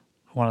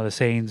one of the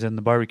sayings in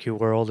the barbecue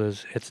world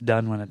is it's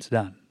done when it's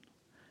done.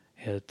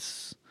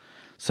 It's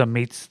some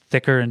meat's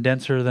thicker and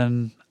denser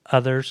than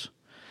others.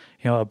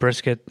 A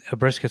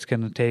brisket's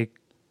going to take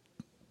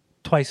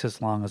twice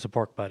as long as a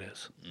pork butt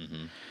is.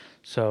 Mm-hmm.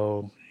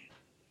 So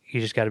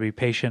you just got to be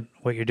patient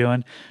what you're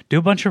doing. Do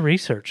a bunch of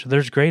research.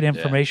 There's great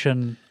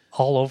information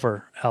all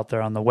over out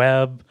there on the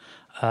web.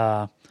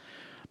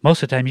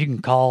 Most of the time you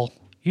can call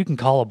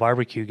a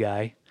barbecue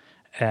guy,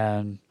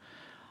 and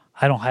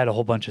I don't hide a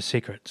whole bunch of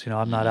secrets.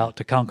 I'm not out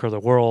to conquer the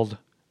world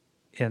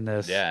in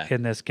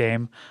this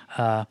game.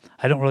 I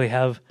don't really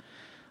have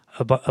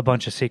a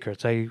bunch of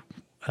secrets.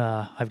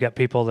 I've got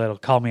people that'll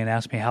call me and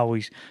ask me how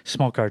we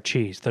smoke our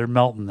cheese. They're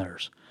melting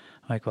theirs.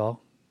 I'm like,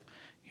 well,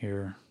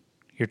 you're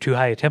too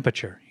high a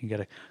temperature. You got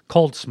to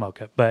cold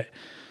smoke it. But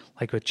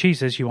like with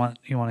cheeses, you want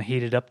to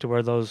heat it up to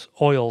where those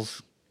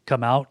oils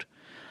come out.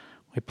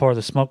 We pour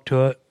the smoke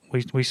to it.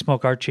 We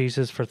smoke our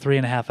cheeses for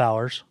 3.5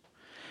 hours,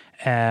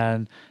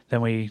 and then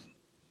we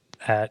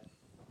at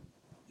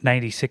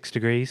 96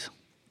 degrees,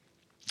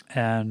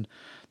 and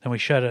then we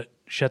shut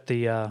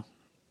the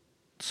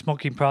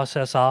smoking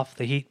process off,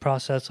 the heat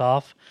process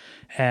off,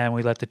 and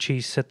we let the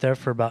cheese sit there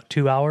for about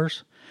 2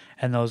 hours,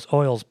 and those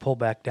oils pull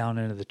back down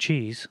into the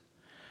cheese,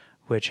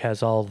 which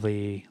has all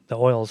the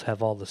oils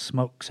have all the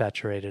smoke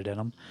saturated in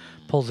them,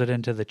 pulls it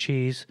into the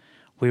cheese.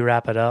 We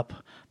wrap it up,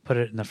 put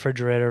it in the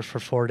refrigerator for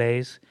 4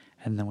 days,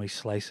 and then we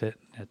slice it.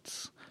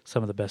 It's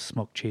some of the best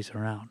smoked cheese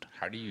around.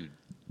 How do you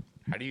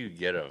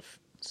get a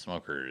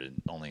smoker to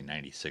only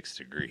 96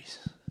 degrees?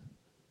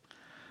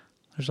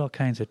 There's all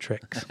kinds of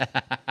tricks.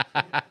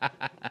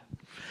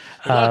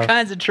 All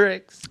kinds of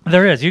tricks.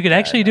 There is. You could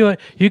actually do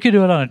it. You could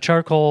do it on a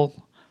charcoal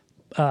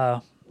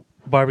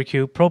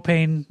barbecue.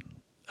 Propane,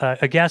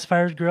 a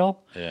gas-fired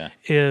grill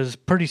is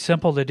pretty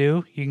simple to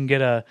do. You can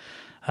get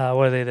what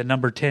are they, the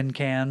number 10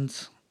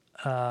 cans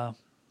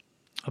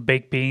of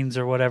baked beans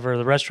or whatever,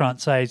 the restaurant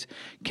size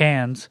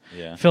cans.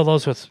 Yeah. Fill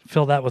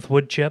that with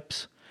wood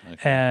chips.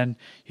 Okay. And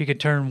you can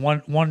turn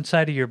one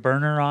side of your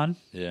burner on,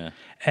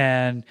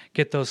 and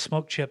get those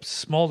smoke chips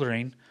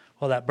smoldering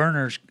while that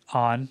burner's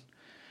on.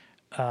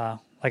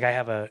 Like I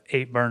have a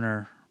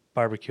 8-burner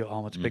barbecue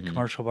home. It's a big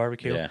commercial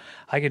barbecue. Yeah.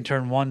 I can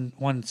turn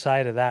one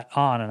side of that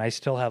on, and I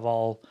still have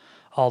all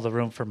the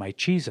room for my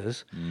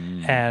cheeses.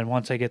 And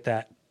once I get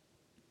that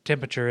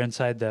temperature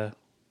inside the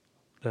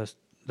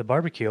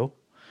barbecue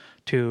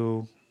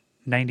to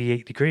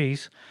 98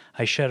 degrees,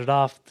 I shut it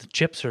off. The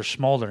chips are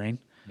smoldering.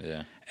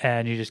 Yeah.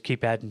 And you just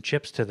keep adding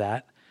chips to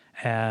that,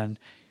 and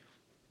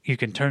you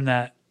can turn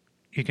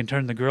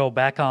the grill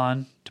back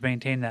on to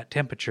maintain that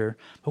temperature.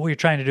 But what you're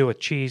trying to do with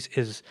cheese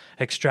is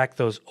extract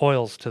those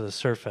oils to the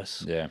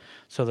surface. Yeah.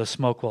 So the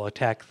smoke will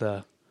attack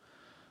the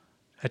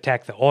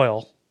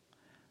oil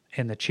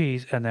in the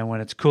cheese, and then when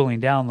it's cooling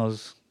down,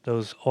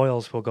 those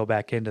oils will go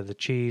back into the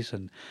cheese,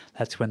 and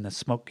that's when the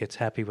smoke gets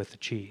happy with the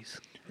cheese.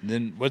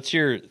 Then what's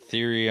your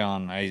theory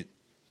on I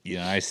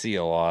see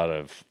a lot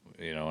of,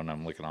 when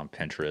I'm looking on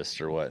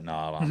Pinterest or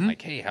whatnot, I'm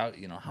like, hey, how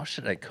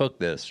should I cook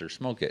this or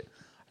smoke it?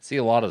 I see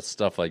a lot of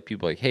stuff like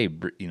people like, hey,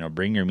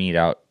 bring your meat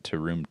out to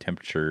room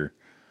temperature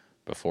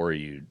before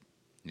you,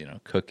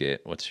 cook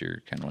it. What's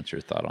your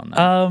thought on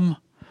that?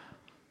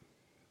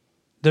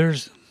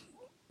 There's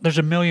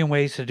a million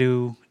ways to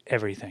do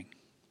everything.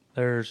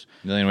 There's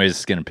A million ways to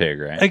skin a pig,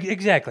 right?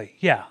 exactly,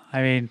 yeah.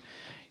 I mean,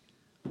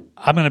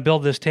 I'm going to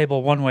build this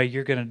table one way.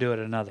 You're going to do it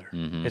another.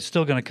 It's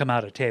still going to come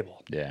out a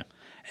table, Yeah.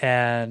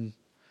 and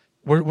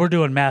we're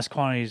doing mass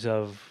quantities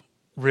of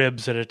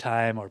ribs at a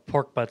time or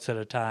pork butts at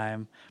a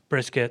time,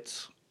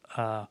 briskets,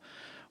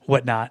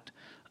 whatnot.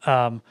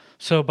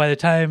 So by the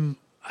time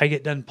I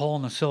get done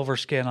pulling the silver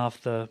skin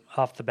off the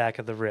back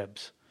of the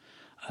ribs,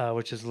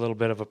 which is a little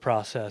bit of a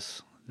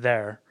process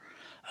there,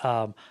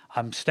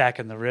 I'm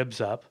stacking the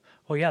ribs up.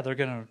 Well, yeah,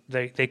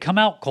 they come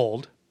out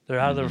cold. They're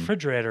out of the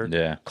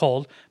refrigerator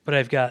cold, but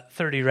I've got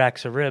 30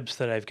 racks of ribs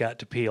that I've got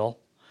to peel,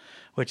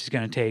 which is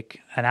going to take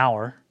an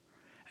hour.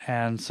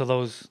 And so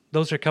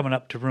those are coming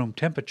up to room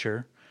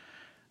temperature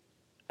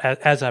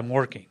as I'm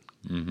working.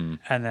 And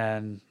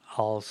then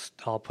I'll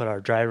put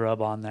our dry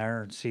rub on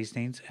there and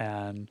seasonings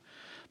and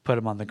put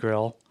them on the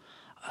grill.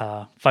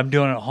 If I'm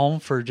doing it at home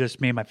for just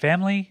me and my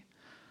family,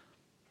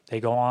 they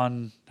go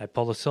on. I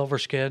pull the silver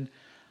skin,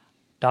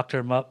 doctor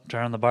them up,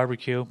 turn on the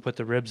barbecue, put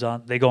the ribs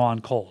on. They go on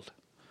cold.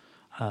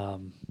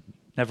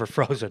 Never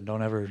frozen.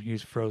 Don't ever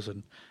use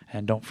frozen,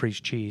 and don't freeze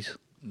cheese.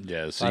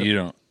 Yeah. So you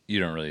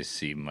don't really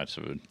see much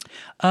of it.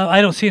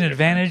 I don't see an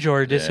advantage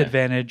or a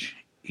disadvantage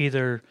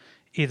either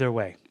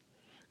way.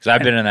 Because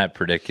I've been in that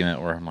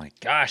predicament where I'm like,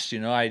 gosh,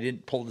 I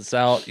didn't pull this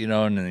out,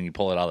 and then you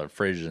pull it out of the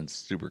fridge and it's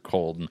super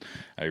cold, and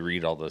I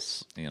read all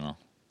this,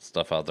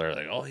 stuff out there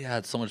like, oh yeah,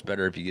 it's so much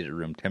better if you get it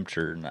room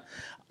temperature. And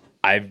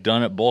I've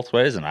done it both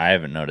ways, and I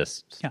haven't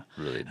noticed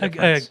really a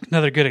difference.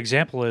 Another good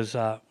example is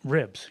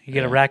ribs. You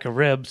get a rack of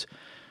ribs.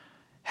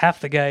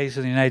 Half the guys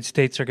in the United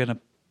States are going to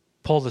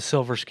pull the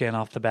silver skin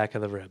off the back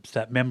of the ribs,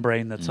 that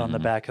membrane that's on the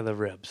back of the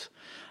ribs.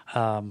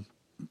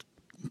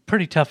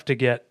 Pretty tough to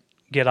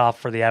get off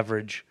for the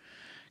average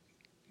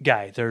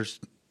guy.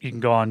 You can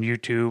go on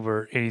YouTube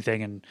or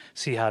anything and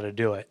see how to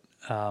do it.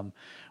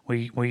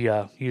 We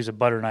use a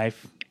butter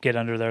knife, get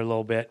under there a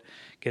little bit,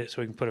 get it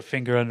so we can put a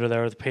finger under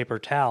there with a paper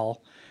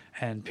towel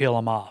and peel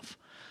them off.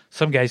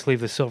 Some guys leave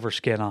the silver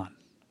skin on.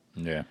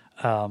 Yeah.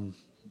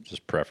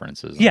 Just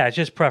preferences. Yeah, it's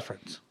just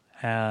preference.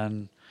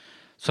 And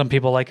some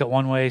people like it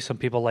one way, some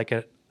people like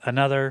it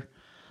another.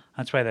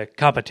 That's why the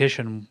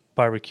competition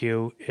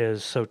barbecue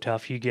is so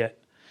tough. You get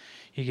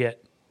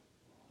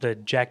the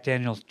Jack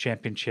Daniel's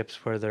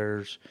championships where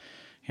there's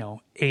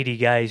 80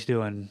 guys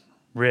doing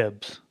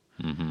ribs,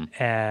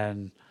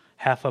 and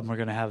half of them are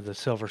going to have the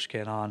silver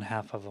skin on,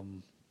 half of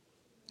them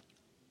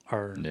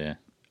are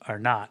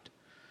not.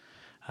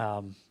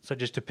 So it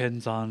just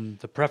depends on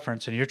the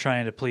preference, and you're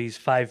trying to please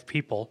 5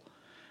 people,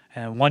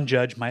 and one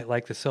judge might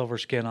like the silver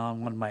skin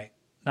on, one might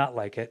not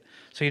like it.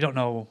 So you don't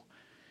know.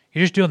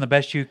 You're just doing the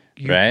best you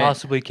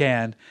possibly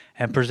can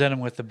and present them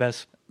with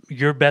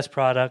your best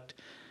product.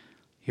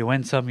 You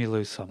win some, you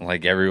lose some.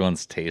 Like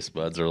everyone's taste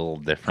buds are a little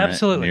different.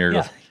 Absolutely. And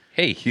you're like,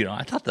 hey,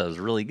 I thought that was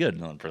really good.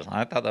 Another person,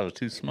 I thought that was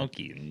too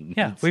smoky.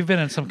 And we've been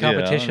in some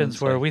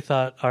competitions where we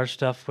thought our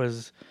stuff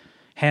was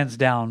hands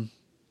down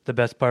the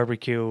best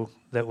barbecue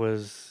that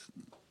was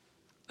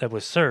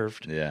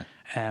served. Yeah.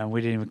 And we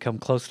didn't even come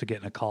close to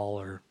getting a call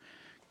or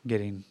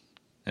getting.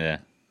 Yeah.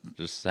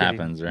 Just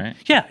happens, right?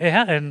 Yeah,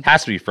 it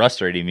has to be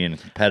frustrating being a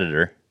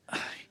competitor.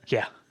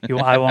 Yeah,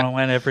 I want to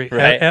win every.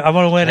 Right? I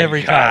want to win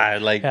every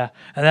time.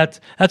 And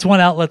that's one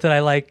outlet that I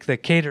like, the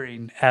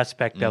catering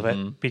aspect of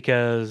it,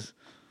 because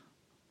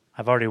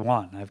I've already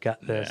won. I've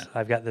got this. Yeah.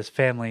 I've got this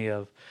family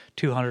of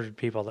 200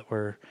 people that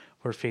we're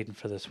feeding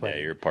for this wedding.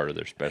 Yeah, you're part of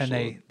their special.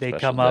 And they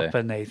come up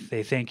and they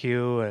thank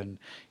you, and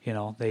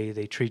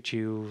they treat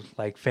you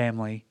like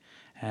family,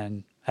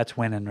 and that's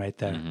winning right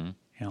there.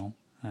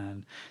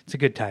 And it's a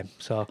good time.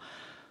 So,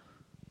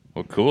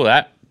 well, cool.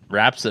 That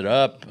wraps it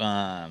up.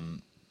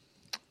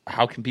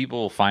 How can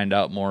people find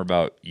out more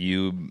about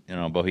you,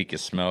 Bohica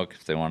Smoke,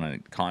 if they want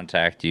to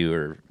contact you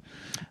or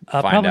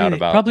find out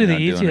about? Probably the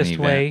easiest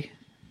way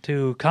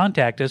to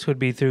contact us would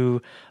be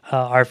through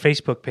our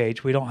Facebook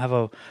page. We don't have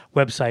a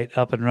website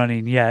up and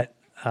running yet.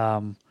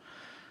 I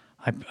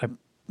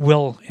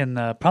will in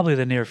probably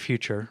the near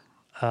future.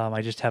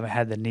 I just haven't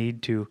had the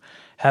need to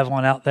have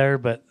one out there,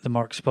 but the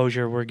more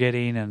exposure we're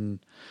getting and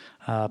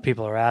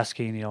people are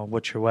asking,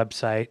 what's your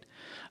website?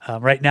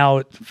 Right now,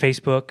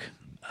 Facebook,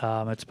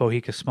 it's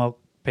Bohica Smoke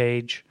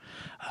page.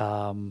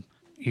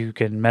 You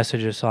can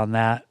message us on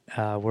that.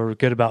 We're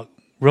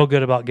real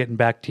good about getting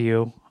back to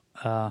you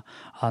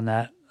on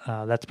that.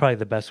 That's probably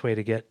the best way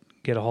to get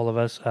a hold of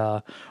us.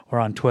 We're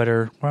on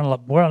Twitter.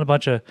 We're on a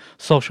bunch of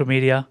social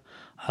media.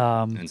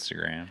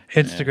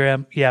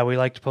 Instagram. Yeah, we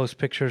like to post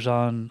pictures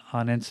on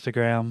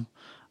Instagram.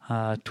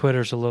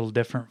 Twitter's a little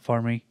different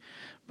for me,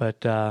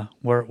 but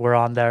we're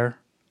on there.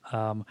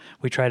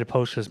 We try to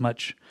post as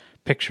much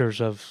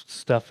pictures of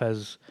stuff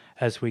as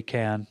we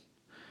can.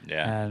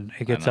 Yeah, and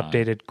it gets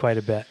updated quite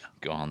a bit.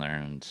 Go on there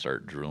and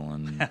start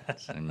drooling,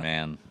 and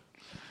man,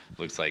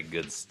 looks like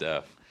good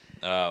stuff.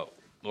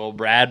 Well,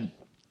 Brad,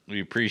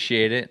 we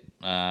appreciate it.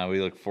 We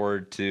look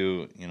forward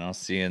to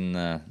seeing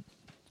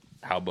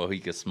how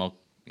Bohica Smoke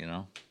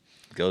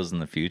goes in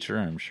the future.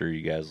 I'm sure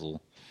you guys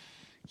will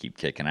keep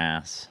kicking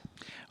ass.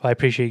 Well, I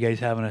appreciate you guys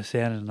having us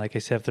in. And like I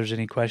said, if there's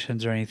any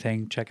questions or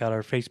anything, check out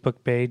our Facebook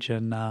page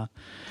and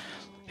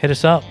hit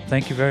us up.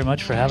 Thank you very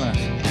much for having us.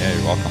 Yeah,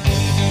 you're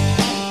welcome.